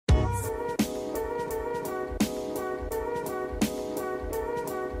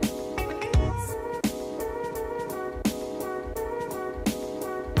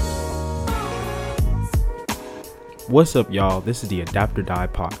What's up, y'all? This is the Adapt or Die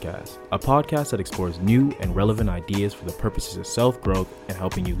podcast, a podcast that explores new and relevant ideas for the purposes of self-growth and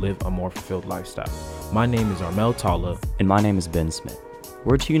helping you live a more fulfilled lifestyle. My name is Armel Talla. And my name is Ben Smith.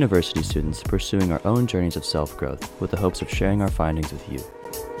 We're two university students pursuing our own journeys of self-growth with the hopes of sharing our findings with you.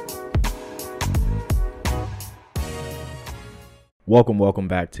 Welcome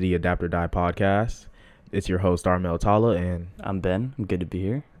back to the Adapt or Die podcast. It's your host, Armel Talla, and I'm Ben. I'm good to be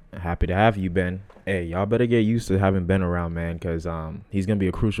here. Happy to have you, Ben. Hey, y'all better get used to having Ben around, man, because he's going to be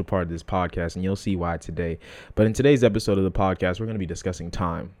a crucial part of this podcast, and you'll see why today. But in today's episode of the podcast, we're going to be discussing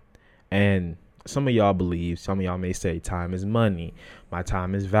time. And some of y'all believe, some of y'all may say, time is money. My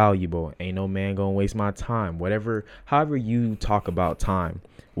time is valuable. Ain't no man going to waste my time. However you talk about time,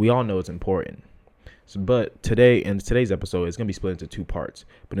 we all know it's important. But in today's episode, it's going to be split into two parts.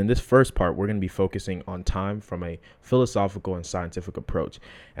 But in this first part, we're going to be focusing on time from a philosophical and scientific approach.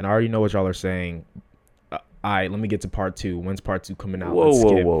 And I already know what y'all are saying. Let me get to part two. When's part two coming out? Whoa.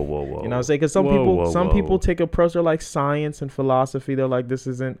 You know what I'm saying? Because some people take approach. They're like science and philosophy. They're like, this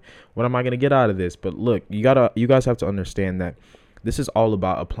isn't, what am I going to get out of this? But look, you guys have to understand that this is all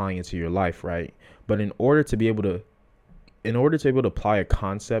about applying it to your life, right? But in order to be able to apply a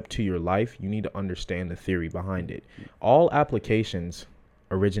concept to your life, you need to understand the theory behind it. All applications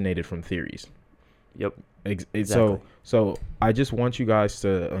originated from theories. Yep. Exactly. So I just want you guys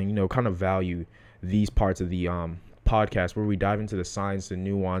to, kind of value these parts of the podcast where we dive into the science and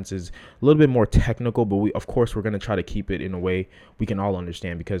nuances, a little bit more technical, but we're going to try to keep it in a way we can all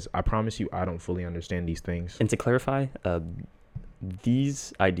understand, because I promise you, I don't fully understand these things. And to clarify,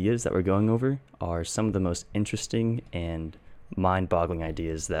 these ideas that we're going over are some of the most interesting and mind-boggling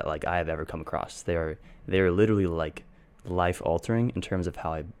ideas that I have ever come across. They are literally life-altering in terms of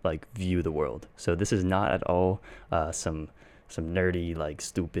how I view the world. So this is not at all some nerdy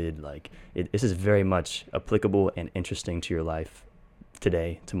stupid this is very much applicable and interesting to your life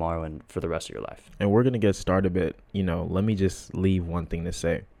today, tomorrow, and for the rest of your life. And we're gonna get started, but let me just leave one thing to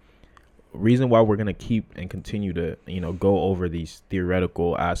say. Reason why we're going to keep and continue to, go over these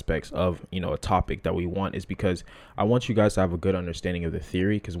theoretical aspects of, a topic that we want is because I want you guys to have a good understanding of the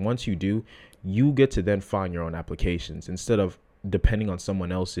theory, because once you do, you get to then find your own applications instead of depending on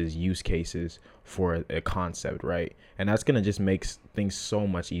someone else's use cases for a concept, right? And that's going to just make things so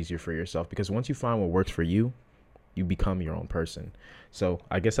much easier for yourself, because once you find what works for you, you become your own person. So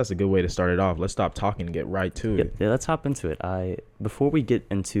I guess that's a good way to start it off. Let's stop talking and get right to it. Yeah, let's hop into it. Before we get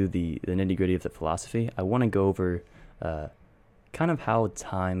into the nitty-gritty of the philosophy, I want to go over kind of how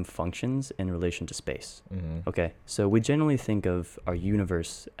time functions in relation to space. Mm-hmm. Okay, so we generally think of our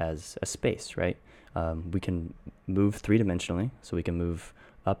universe as a space, right? We can move three-dimensionally, so we can move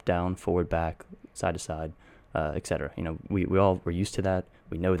up, down, forward, back, side to side, etc. We're used to that.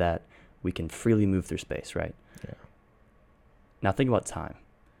 We know that. We can freely move through space, right? Yeah. Now think about time.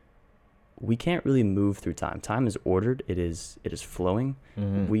 We can't really move through time. Time is ordered. It is flowing.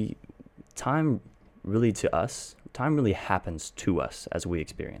 Mm-hmm. Time really happens to us as we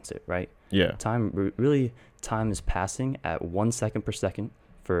experience it, right? Yeah. Time is passing at 1 second per second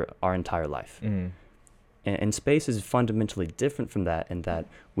for our entire life. Mm-hmm. And space is fundamentally different from that, in that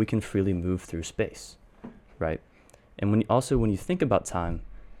we can freely move through space, right? And when you think about time,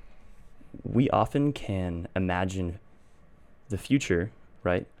 we often can imagine the future,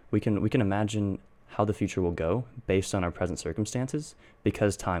 right? We can imagine how the future will go based on our present circumstances,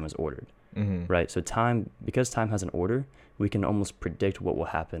 because time is ordered, mm-hmm. right? So because time has an order, we can almost predict what will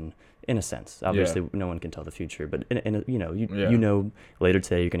happen in a sense. Obviously, no one can tell the future, but later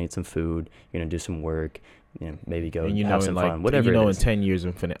today you're gonna eat some food, you're gonna do some work, maybe go have some fun, whatever. In 10 years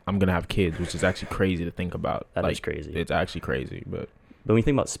I'm gonna have kids, which is actually crazy to think about. That is crazy. It's actually crazy, but when you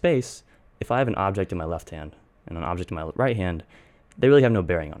think about space, if I have an object in my left hand and an object in my right hand, they really have no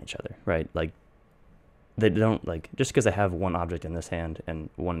bearing on each other, right? They don't, just because I have one object in this hand and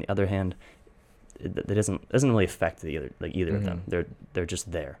one in the other hand, it doesn't really affect either mm-hmm. of them. They're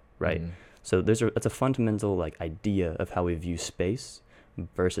just there, right? Mm-hmm. So that's a fundamental idea of how we view space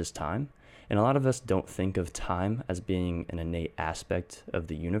versus time. And a lot of us don't think of time as being an innate aspect of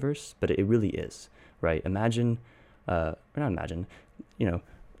the universe, but it really is, right?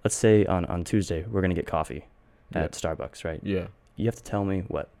 Let's say on Tuesday, we're going to get coffee at Starbucks, right? Yeah. You have to tell me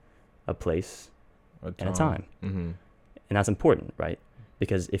a place and a time. Mm-hmm. And that's important, right?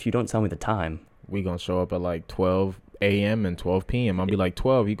 Because if you don't tell me the time, we going to show up at 12 a.m. and 12 p.m. I'll be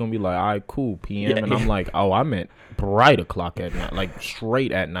 12. You're going to be all right, cool, p.m. Yeah, and I'm I meant bright o'clock at night,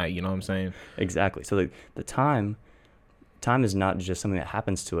 straight at night. You know what I'm saying? Exactly. So the time is not just something that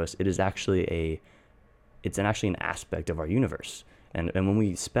happens to us. It is actually an aspect of our universe. And when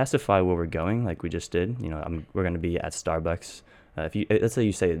we specify where we're going, like we just did, we're going to be at Starbucks. If you let's say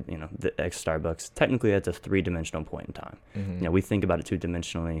you say the X Starbucks, technically that's a 3-dimensional point in time. Mm-hmm. We think about it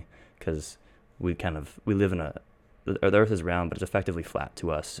 2-dimensionally because we live in the Earth is round, but it's effectively flat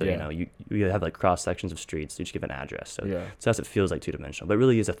to us. So Yeah. you have like cross sections of streets. You just give an address. So Yeah. so it feels like 2-dimensional, but it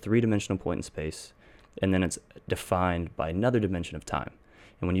really is a 3-dimensional point in space, and then it's defined by another dimension of time.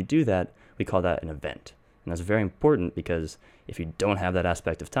 And when you do that, we call that an event. And that's very important because if you don't have that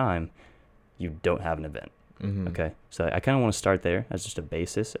aspect of time, you don't have an event. Mm-hmm. Okay. So I kind of want to start there as just a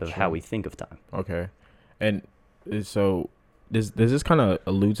basis of how Sure. we think of time. Okay. And so does this kind of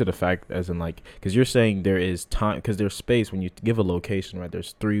allude to the fact as in like, because you're saying there is time, because there's space when you give a location, right?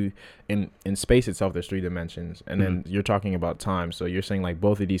 There's three in space itself, there's 3 dimensions, and then you're talking about time. So you're saying like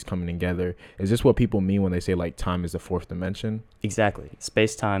both of these coming together. Is this what people mean when they say like time is the 4th dimension? Exactly.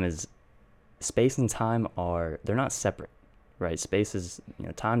 Space and time they're not separate, right? Space is,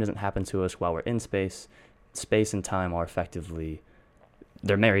 time doesn't happen to us while we're in space. Space and time are effectively,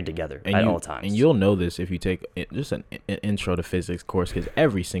 they're married together at all times. And you'll know this if you take just an intro to physics course, because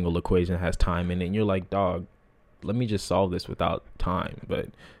every single equation has time in it. And you're like, dog, let me just solve this without time. But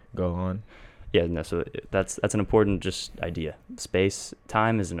go on. Yeah, no. So that's an important just idea.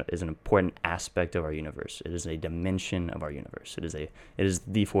 Time is an important aspect of our universe. It is a dimension of our universe. It is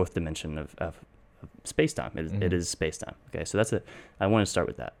the 4th dimension of space time. It is space time. Okay, so that's it. I want to start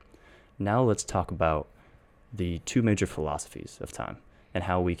with that. Now let's talk about the 2 major philosophies of time and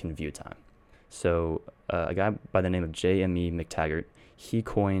how we can view time. So a guy by the name of J.M.E. McTaggart, he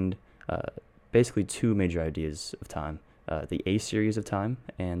coined basically 2 major ideas of time. The A series of time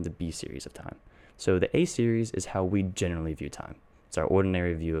and the B series of time. So the A series is how we generally view time. It's our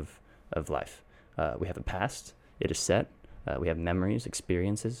ordinary view of life. We have a past, it is set. We have memories,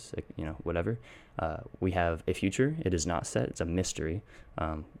 experiences, whatever. We have a future, it is not set, it's a mystery.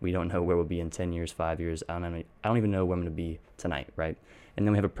 We don't know where we'll be in 10 years, 5 years. I don't even know where I'm going to be tonight, right? And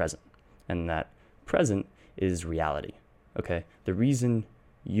then we have a present, and that present is reality, okay? The reason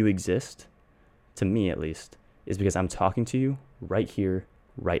you exist, to me at least, is because I'm talking to you right here,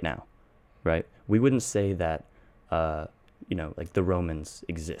 right now, right? We wouldn't say that, like the Romans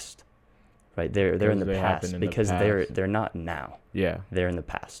exist, right? They're in the past because they're not now. Yeah. They're in the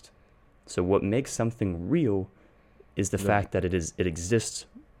past. So what makes something real is the fact that it exists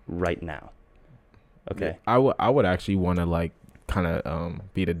right now. Okay. Yeah, I would actually want to like kind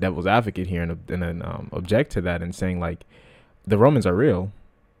of be the devil's advocate here and then object to that and saying like the Romans are real,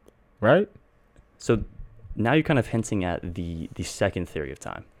 right? So now you're kind of hinting at the second theory of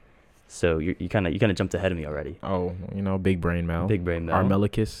time. So you kind of jumped ahead of me already. Oh, big brain Mel. Big brain Mel.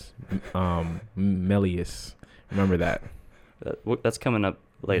 Armelicus, Melius. Remember that. That's coming up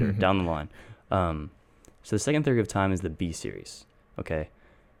later down the line. So the second theory of time is the B series. Okay.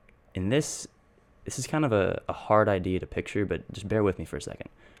 And this is kind of a hard idea to picture, but just bear with me for a second.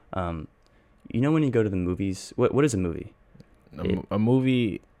 When you go to the movies, what is a movie? A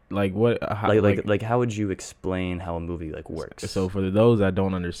movie. Like what? How, like how would you explain how a movie like works? So for those that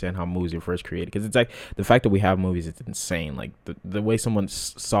don't understand how movies are first created, because it's like the fact that we have movies, it's insane. Like the way someone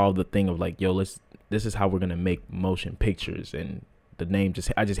solved the thing of like, yo, this is how we're gonna make motion pictures, and the name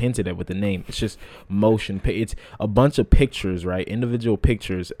I just hinted at with the name. It's just motion. It's a bunch of pictures, right? Individual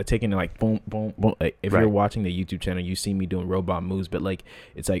pictures taken like boom, boom, boom. Like, if you're watching the YouTube channel, you see me doing robot moves, but like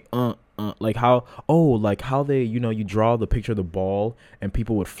it's like like how they you draw the picture of the ball and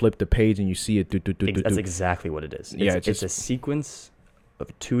people would flip the page and you see it. That's exactly what it is. It's a sequence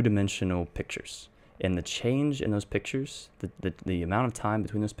of 2-dimensional pictures, and the change in those pictures, the amount of time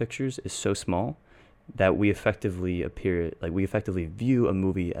between those pictures is so small that we effectively view a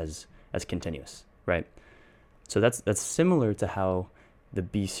movie as continuous, right? So that's similar to how the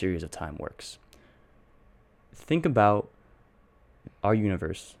B series of time works. Think about our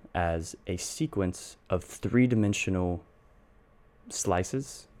universe as a sequence of 3-dimensional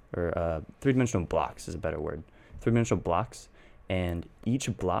slices, or 3-dimensional blocks is a better word. 3-dimensional blocks, and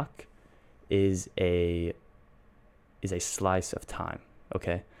each block is a slice of time.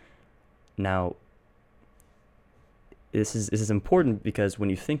 Okay. Now, this is important because when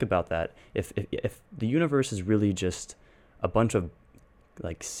you think about that, if the universe is really just a bunch of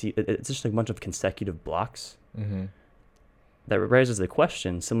it's just a bunch of consecutive blocks, that raises the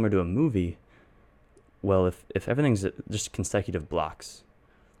question, similar to a movie. Well, if everything's just consecutive blocks,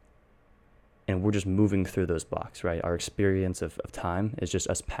 and we're just moving through those blocks, right? Our experience of time is just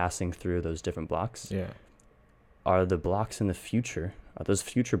us passing through those different blocks. Yeah. Are the blocks in the future? Are those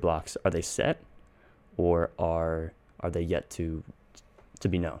future blocks? Are they set, or are they yet to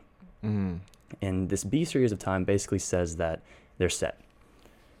be known? And this B series of time basically says that they're set.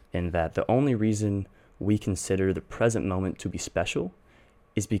 And that the only reason we consider the present moment to be special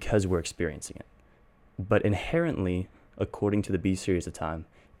is because we're experiencing it. But inherently, according to the B series of time,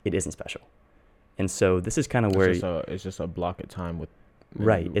 it isn't special. And so this is kind of where it's just a block of time with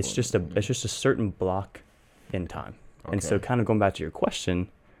right. It's just a certain block in time. Okay. And so kind of going back to your question,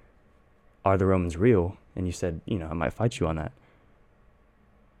 are the Romans real? And you said, I might fight you on that.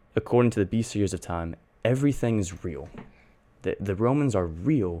 According to the B series of time, everything's real. The Romans are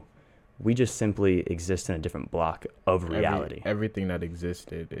real. We just simply exist in a different block of reality. Everything that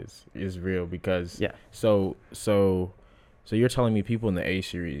existed is real because yeah. So you're telling me people in the A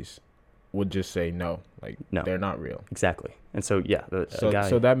series would just say no, they're not real. Exactly. And so yeah,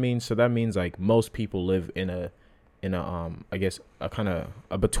 so that means like most people live in a I guess a kind of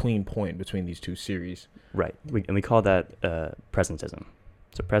a between point between these two series. Right. We call that presentism.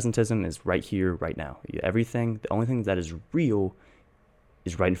 So presentism is right here, right now. The only thing that is real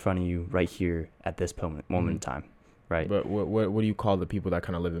is right in front of you, right here at this moment in time, right? But what do you call the people that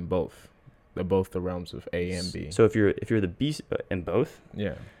kind of live in both the realms of A and B? So if you're the B in both,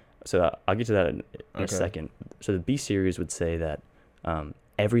 yeah. So I'll get to that in a second. So the B series would say that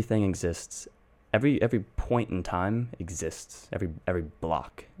everything exists. Every point in time exists. Every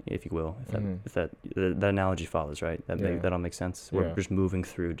block, if you will, if that analogy follows, right? That all makes sense. We're just moving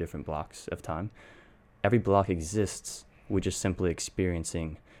through different blocks of time. Every block exists. We're just simply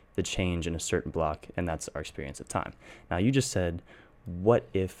experiencing the change in a certain block, and that's our experience of time. Now, you just said, what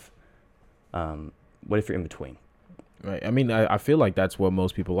if you're in between? Right. I mean, I feel like that's what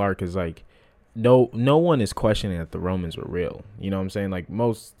most people are, because like no one is questioning that the Romans were real. You know what I'm saying? Like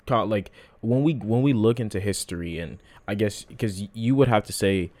when we look into history, and I guess because you would have to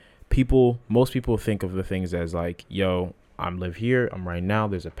say most people think of the things as like, yo, I'm live here, I'm right now,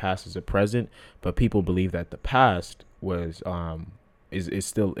 there's a past, there's a present, but people believe that the past was is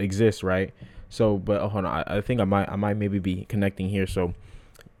still exists, right? So but hold on, I think I might maybe be connecting here. So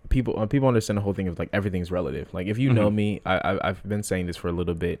people understand the whole thing of like everything's relative. Like if you know me, I've been saying this for a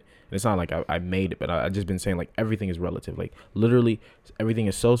little bit, and it's not like I made it, but I've just been saying like everything is relative. Like literally everything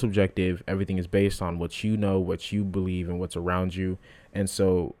is so subjective. Everything is based on what you know, what you believe, and what's around you. And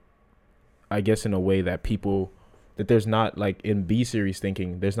so I guess in a way that there's not, like in B series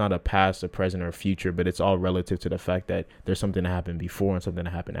thinking, there's not a past, a present, or a future, but it's all relative to the fact that there's something that happened before and something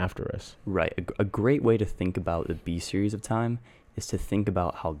that happened after us. Right. A great way to think about the B series of time is to think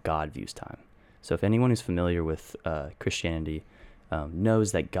about how God views time. So if anyone who's familiar with Christianity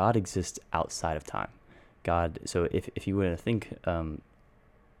knows that God exists outside of time. So if you were to think,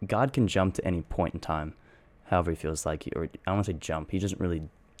 God can jump to any point in time, however he feels like, or I don't want to say jump. He doesn't really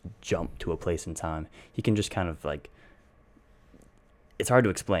jump to a place in time. He can just kind of like, it's hard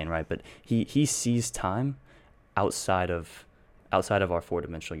to explain, right? But he sees time outside of our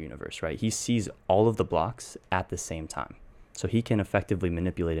four-dimensional universe, right? He sees all of the blocks at the same time. So he can effectively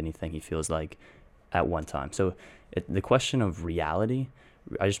manipulate anything he feels like at one time. So the question of reality,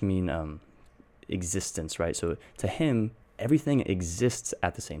 I just mean existence, right? So to him, everything exists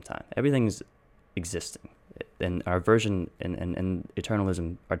at the same time. Everything's existing. And our version in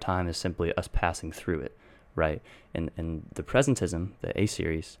eternalism, our time is simply us passing through it, right? And the presentism, the A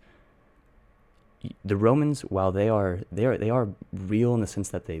series, the Romans, while they are real in the sense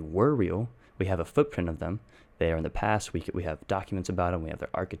that they were real, we have a footprint of them. They are in the past. We have documents about them. We have their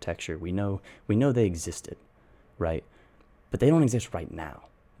architecture. We know they existed, right? But they don't exist right now.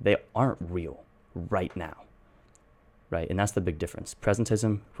 They aren't real right now, right? And that's the big difference.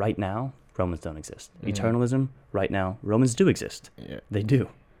 Presentism, right now, Romans don't exist. Eternalism, right now, Romans do exist. Yeah. They do.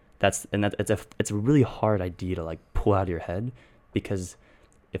 It's a really hard idea to like pull out of your head, because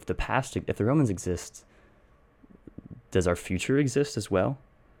if the Romans exist, does our future exist as well?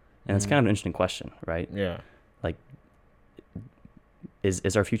 And it's kind of an interesting question, right? Yeah. Like,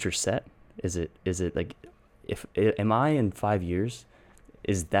 is our future set? Is it like, am I in 5 years?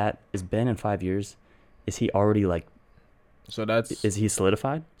 Is Ben in 5 years? Is he already like? Is he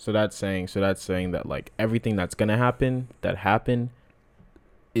solidified? So that's saying that like everything that's gonna happen that happened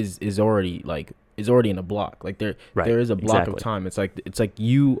is already in a block. Like there is a block of time. It's like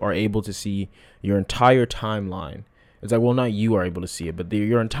you are able to see your entire timeline. It's like, well, not you are able to see it, but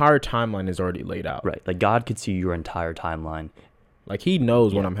your entire timeline is already laid out. Right. Like God could see your entire timeline. Like he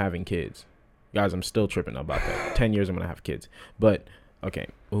knows when I'm having kids. Guys, I'm still tripping about that. 10 years I'm going to have kids. But, okay,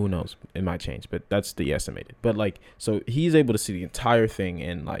 who knows? It might change, but that's the estimated. But, like, so he's able to see the entire thing,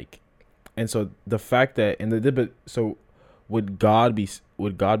 and, like, and so the fact that, so would God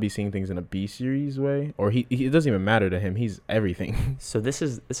be seeing things in a B series way? Or it doesn't even matter to him. He's everything. So this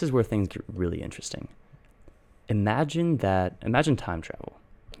is where things get really interesting. Imagine time travel.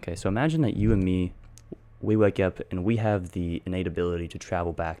 Okay, so imagine that you and me, we wake up and we have the innate ability to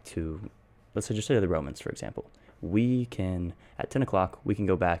travel back to, let's say, just say the Romans, for example. We can, at 10 o'clock, we can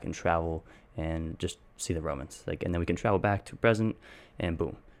go back and travel and just see the Romans. And then we can travel back to present, and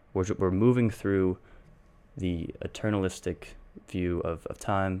boom. We're moving through the eternalistic view of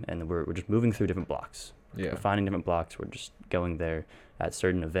time, and we're just moving through different blocks. Yeah. We're finding different blocks. We're just going there at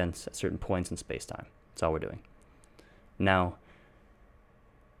certain events, at certain points in space-time. That's all we're doing. Now,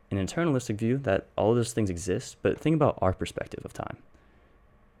 an eternalistic view, that all of those things exist, but think about our perspective of time.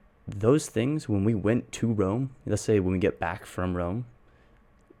 Those things, when we went to Rome, let's say when we get back from Rome,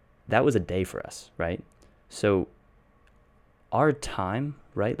 that was a day for us, right? So our time,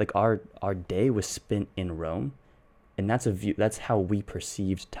 right? Our day was spent in Rome, and that's how we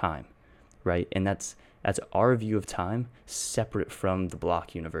perceived time, right? And that's our view of time separate from the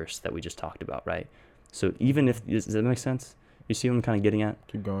block universe that we just talked about, right? So even if, does that make sense? You see what I'm kind of getting at?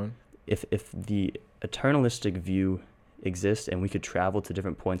 Keep going. If the eternalistic view exists and we could travel to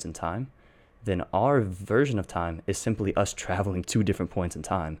different points in time, then our version of time is simply us traveling to different points in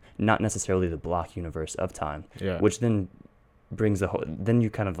time, not necessarily the block universe of time. Yeah. Which then brings then you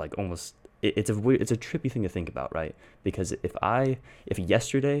kind of almost, it's a trippy thing to think about, right? Because if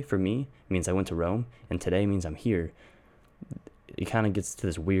yesterday for me means I went to Rome and today means I'm here, it kind of gets to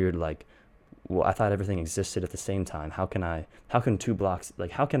this weird well, I thought everything existed at the same time. How can two blocks,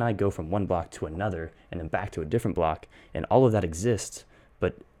 how can I go from one block to another and then back to a different block, and all of that exists,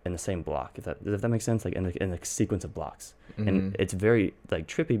 but in the same block? If that makes sense, in a sequence of blocks. Mm-hmm. And it's very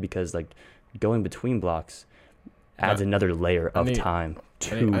trippy because going between blocks adds another layer of time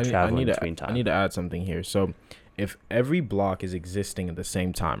to traveling between time. I need to add something here. So if every block is existing at the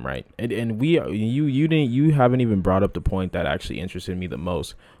same time, right? And you haven't even brought up the point that actually interested me the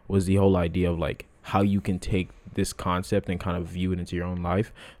most, was the whole idea of how you can take this concept and kind of view it into your own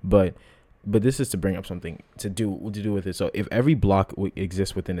life. But this is to bring up something to do with it. So if every block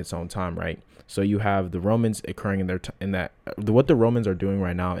exists within its own time, right? So you have the Romans occurring what the Romans are doing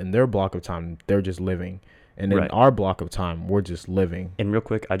right now in their block of time, they're just living. And in our block of time, we're just living. And real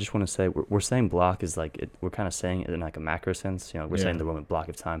quick, I just want to say, we're saying block is we're kind of saying it in a macro sense. We're saying the Roman block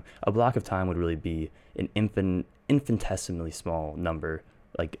of time. A block of time would really be an infinitesimally small number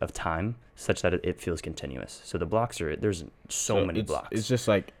of time, such that it feels continuous. So the blocks there's so many blocks. It's just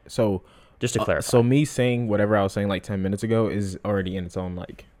just to clarify. So me saying whatever I was saying 10 minutes ago is already in its own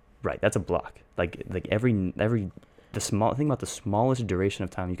Right, that's a block. Think about the smallest duration of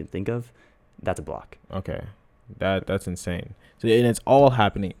time you can think of. That's a block. Okay, that's insane. So and it's all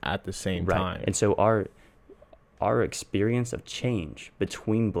happening at the same time. And so our experience of change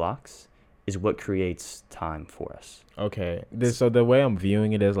between blocks is what creates time for us. Okay, so the way I'm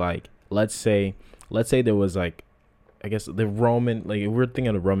viewing it is let's say there was I guess the Roman, if we're thinking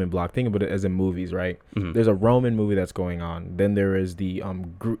of the Roman block, think about it as in movies, right? Mm-hmm. There's a Roman movie that's going on. Then there is the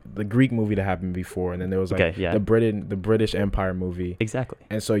Greek movie that happened before, and then there was the British Empire movie. Exactly.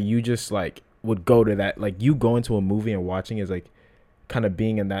 And so you just would go to that, you go into a movie and watching is kind of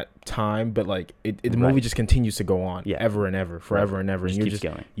being in that time, but the movie just continues to go on ever and ever, forever and ever, and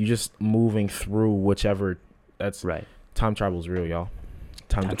you're just moving through whichever. That's right. Time travel is real, y'all.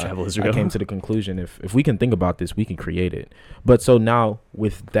 Time travel is real. I came to the conclusion, if we can think about this, we can create it. But so now,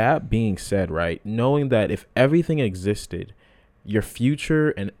 with that being said, right, knowing that if everything existed, your future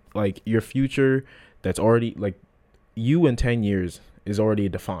and your future that's already you in 10 years is already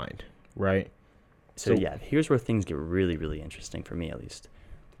defined, right? So here's where things get really, really interesting for me, at least.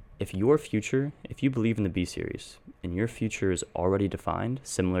 If you believe in the B series and your future is already defined,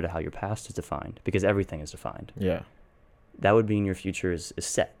 similar to how your past is defined, because everything is defined. Yeah. That would mean your future is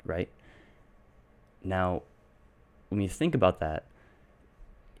set, right? Now, when you think about that,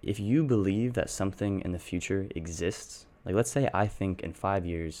 if you believe that something in the future exists, let's say I think in 5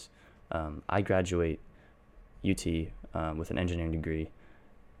 years, I graduate UT with an engineering degree,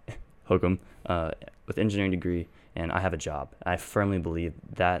 Hokum, with engineering degree, and I have a job. I firmly believe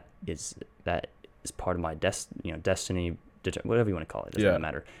that is part of my destiny, whatever you want to call it. Doesn't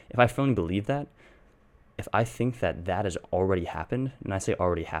matter. If I firmly believe that, if I think that has already happened, and I say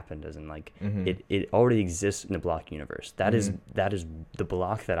already happened as in it already exists in the block universe. That is the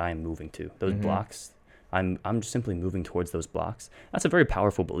block that I am moving to. Those blocks, I'm just simply moving towards those blocks. That's a very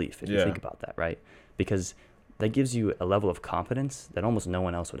powerful belief if you think about that, right? Because that gives you a level of confidence that almost no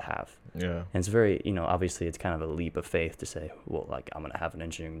one else would have. Yeah. And it's very, obviously it's kind of a leap of faith to say, well, I'm going to have an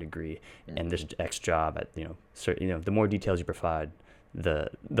engineering degree and this X job at, certain, the more details you provide, the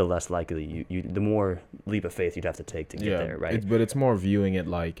less likely the more leap of faith you'd have to take to get there, right? But it's more viewing it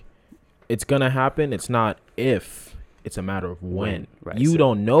it's gonna happen. It's not if. It's a matter of when. Right. You So-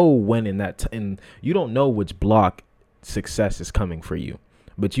 don't know when in that and you don't know which block success is coming for you,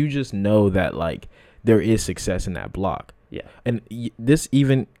 but you just know that like there is success in that block. Yeah. And this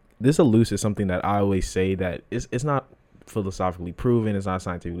elusive something that I always say that it's not philosophically proven, it's not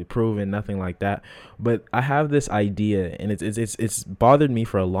scientifically proven, nothing like that. But I have this idea, and it's bothered me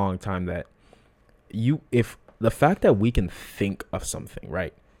for a long time that if the fact that we can think of something,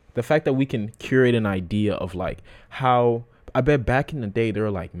 right? The fact that we can curate an idea of like how I bet back in the day they were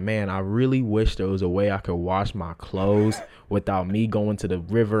like, man, I really wish there was a way I could wash my clothes without me going to the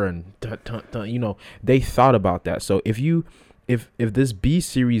river and they thought about that. So if this B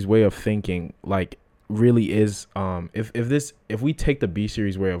series way of thinking like really is if we take the B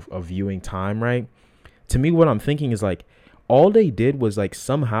series way of viewing time, right? To me, what I'm thinking is like all they did was like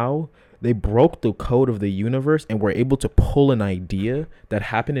somehow they broke the code of the universe and were able to pull an idea that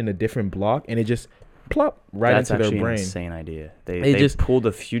happened in a different block, and it just plop right That's into their actually brain. an insane idea. They just pulled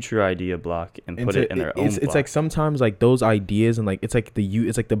a future idea block and put it in their own block. It's like sometimes like those ideas and like it's like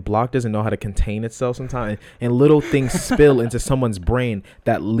the block doesn't know how to contain itself sometimes, and little things spill into someone's brain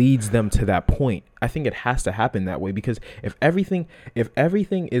that leads them to that point. I think it has to happen that way, because if everything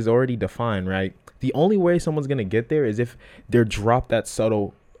is already defined, right? The only way someone's gonna get there is if they're dropped that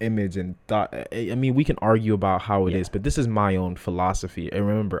subtle image and thought. I mean, we can argue about how it is, but this is my own philosophy. And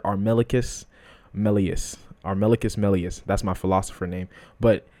remember, Armelicus Melius, that's my philosopher name.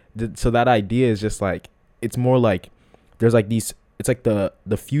 But so that idea is just like, it's more like there's like these, it's like the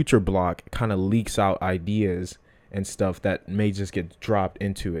future block kind of leaks out ideas and stuff that may just get dropped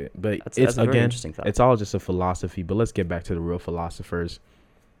into it. But that's a very interesting thought. It's all just a philosophy. But let's get back to the real philosophers.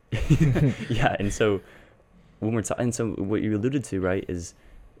 Yeah, and so when we're talking, so what you alluded to, right, is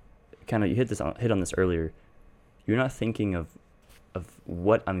kind of, you hit on this earlier. You're not thinking of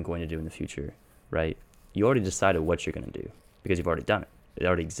what I'm going to do in the future, right? You already decided what you're going to do because you've already done it. It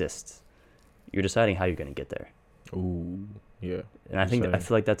already exists. You're deciding how you're going to get there. Ooh, yeah. And I think I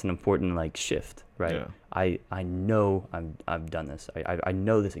feel like that's an important like shift, right? Yeah. I know I've done this. I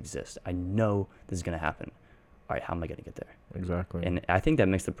know this exists. I know this is going to happen. All right, how am I going to get there? Exactly. And I think that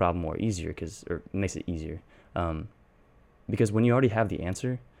makes the problem makes it easier. Because when you already have the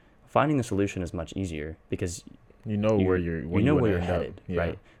answer, finding the solution is much easier because you know where you're headed,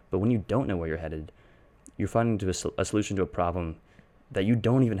 right? But when you don't know where you're headed, you're finding a solution to a problem that you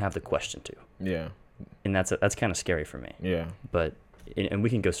don't even have the question to. Yeah. And that's kind of scary for me. Yeah. But and we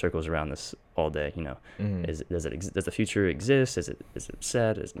can go circles around this all day. You know, does the future exist? Is it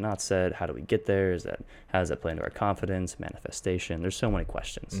said? Is it not said? How do we get there? How does that play into our confidence, manifestation? There's so many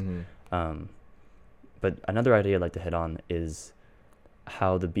questions. But another idea I'd like to hit on is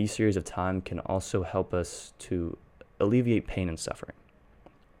how the B series of time can also help us to alleviate pain and suffering.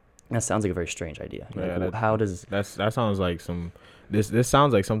 That sounds like a very strange idea. Yeah, like, how does that sounds like this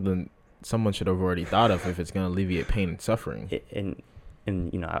sounds like something someone should have already thought of if it's going to alleviate pain and suffering.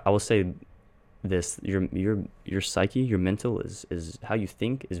 And you know, I will say this: your psyche, your mental is how you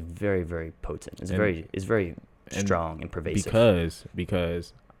think is very, very potent. It's very strong and pervasive.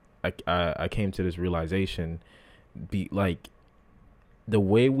 Because I came to this realization, the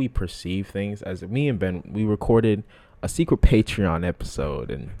way we perceive things, as me and Ben, we recorded a secret Patreon episode,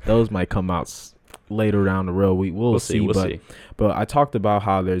 and those might come out later down the road. We'll see. But I talked about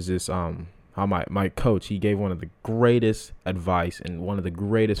how there's this how my coach, he gave one of the greatest advice and one of the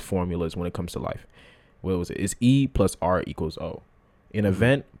greatest formulas when it comes to life. What was it? It's E plus R equals O. An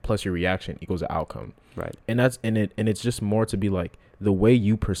event plus your reaction equals an outcome. Right. And it's just more to be like the way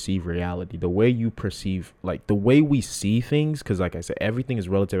you perceive reality, the way you perceive, like the way we see things, because like I said, everything is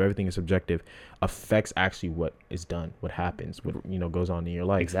relative, everything is subjective, affects actually what is done, what happens, what goes on in your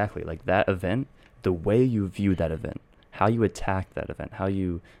life. Exactly. Like that event, the way you view that event, how you attack that event, how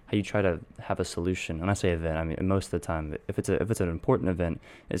you try to have a solution. When I say event, I mean most of the time, if it's an important event,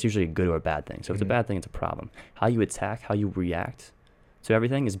 it's usually a good or a bad thing. So if it's a bad thing, it's a problem. How you attack, how you react to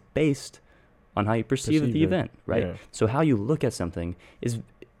everything is based on how you perceive the event, right? Yeah. So how you look at something is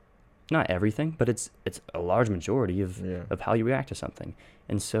not everything, but it's a large majority of how you react to something.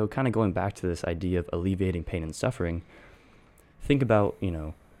 And so kind of going back to this idea of alleviating pain and suffering, think about,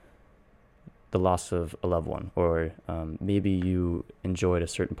 the loss of a loved one, or maybe you enjoyed a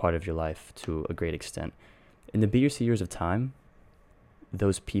certain part of your life to a great extent. In the B or C years of time,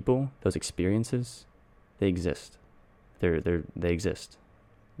 those people, those experiences, they exist. They exist,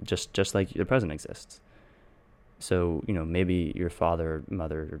 just like the present exists. So maybe your father,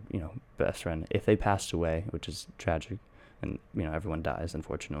 mother, or, best friend, if they passed away, which is tragic, and everyone dies,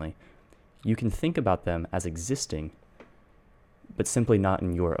 unfortunately, you can think about them as existing, but simply not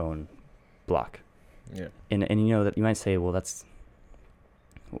in your own block. Yeah. And you know that you might say, well, that's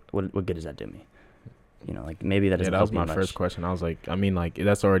what good does that do me? You know, like maybe that doesn't help me much. That was my first question. I was like, I mean, like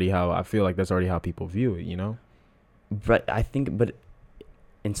that's already how I feel like that's already how people view it, you know? But I think,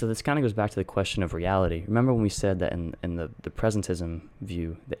 and so this kind of goes back to the question of reality. Remember when we said that in the presentism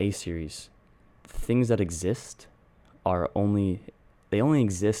view, the A series, things that exist only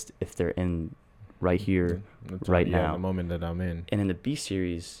exist if they're in right here, right now. The moment that I'm in. And in the B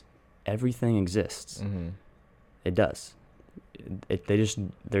series, everything exists. Mm-hmm. It does.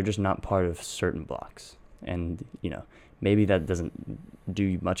 They're just not part of certain blocks. And, you know, maybe that doesn't do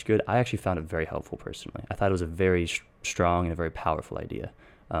you much good. I actually found it very helpful personally. I thought it was a very strong and a very powerful idea.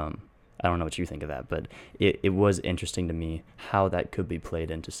 I don't know what you think of that, but it was interesting to me how that could be played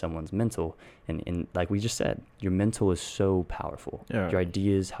into someone's mental. And like we just said, your mental is so powerful. Yeah. Your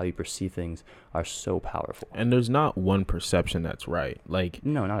ideas, how you perceive things are so powerful. And there's not one perception that's right. Like,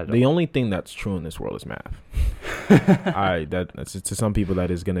 no, not at all. The only thing that's true in this world is math. That's to some people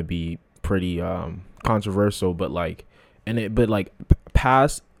that is going to be pretty controversial, but like,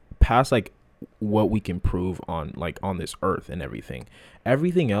 past like what we can prove on this earth and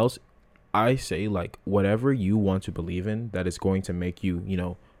everything else, I say, like, whatever you want to believe in that is going to make you, you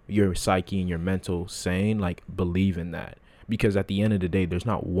know, your psyche and your mental sane, like, believe in that. Because at the end of the day, there's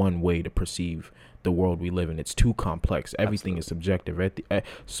not one way to perceive the world we live in. It's too complex. Everything is subjective.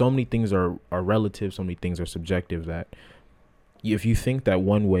 So many things are relative. So many things are subjective that if you think that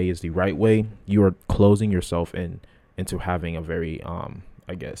one way is the right way, you are closing yourself into having a very,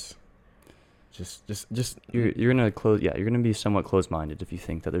 I guess, just you're gonna be somewhat closed-minded if you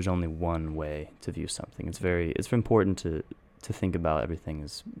think that there's only one way to view something. It's very important to think about everything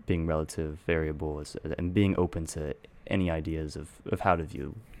as being relative, variable, and being open to any ideas of how to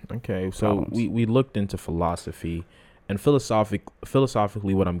view. Okay, so we looked into philosophy, and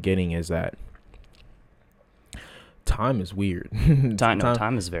philosophically, what I'm getting is that time is weird.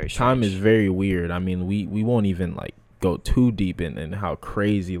 Time is very strange. Time is very weird. I mean, we won't even like go too deep in how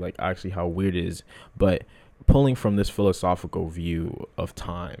crazy, like actually how weird it is, but pulling from this philosophical view of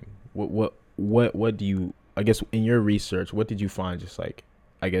time, what do you, I guess, in your research, what did you find? Just like,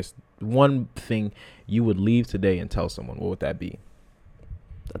 I guess, one thing you would leave today and tell someone, what would that be?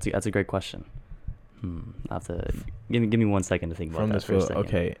 That's a great question. I have to give me 1 second to think about that for a second.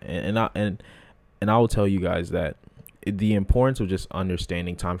 Okay, and I will tell you guys that the importance of just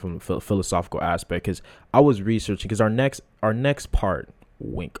understanding time from the philosophical aspect, because I was researching, because our next part,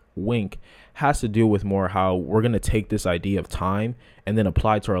 wink, has to do with more how we're going to take this idea of time and then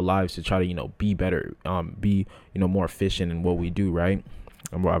apply it to our lives to try to, you know, be better, be, you know, more efficient in what we do, right?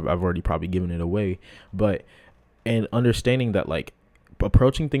 I've already probably given it away, but, and understanding that, like,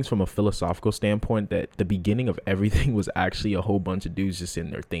 approaching things from a philosophical standpoint, that the beginning of everything was actually a whole bunch of dudes just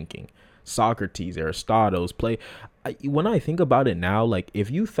sitting there thinking. Socrates, Aristotle, when I think about it now, like, if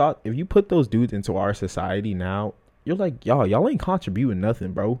you put those dudes into our society now, you're like, y'all ain't contributing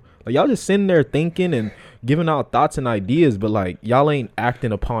nothing, bro. Like, y'all just sitting there thinking and giving out thoughts and ideas, but like, y'all ain't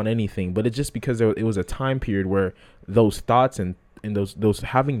acting upon anything. But it's just because it was a time period where those thoughts and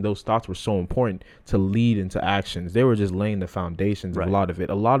having those thoughts were so important to lead into actions. They were just laying the foundations of a lot of it.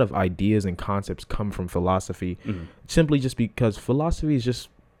 A lot of ideas and concepts come from philosophy, simply just because philosophy is just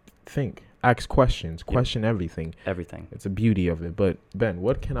think, ask questions, question everything. It's a beauty of it. But Ben,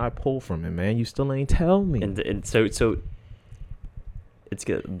 what can I pull from it, man? You still ain't tell me. And so it's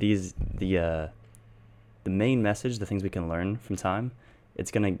good. The main message, the things we can learn from time, it's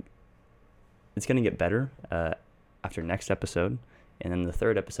gonna get better after next episode. And then the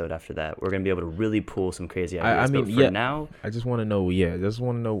third episode after that, we're going to be able to really pull some crazy ideas. I mean, but for now, I just want to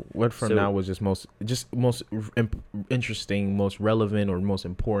know, what for now was just most interesting, most relevant, or most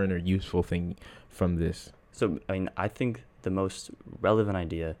important or useful thing from this. So, I mean, I think the most relevant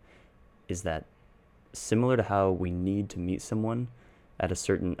idea is that similar to how we need to meet someone at a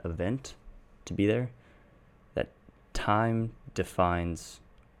certain event to be there, that time defines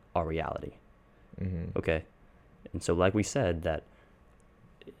our reality. Mm-hmm. Okay. And so, like we said, that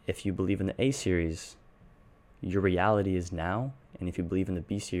if you believe in the A series, your reality is now. And if you believe in the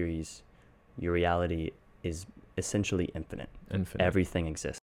B series, your reality is essentially infinite. Everything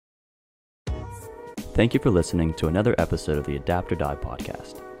exists. Thank you for listening to another episode of the Adapt or Die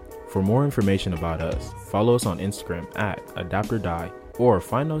podcast. For more information about us, follow us on Instagram at Adapt or Die, or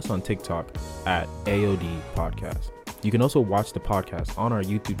find us on TikTok at AOD Podcast. You can also watch the podcast on our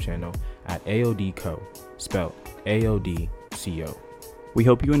YouTube channel at AOD Co, spelled AODCO. We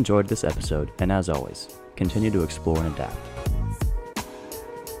hope you enjoyed this episode, and as always, continue to explore and adapt.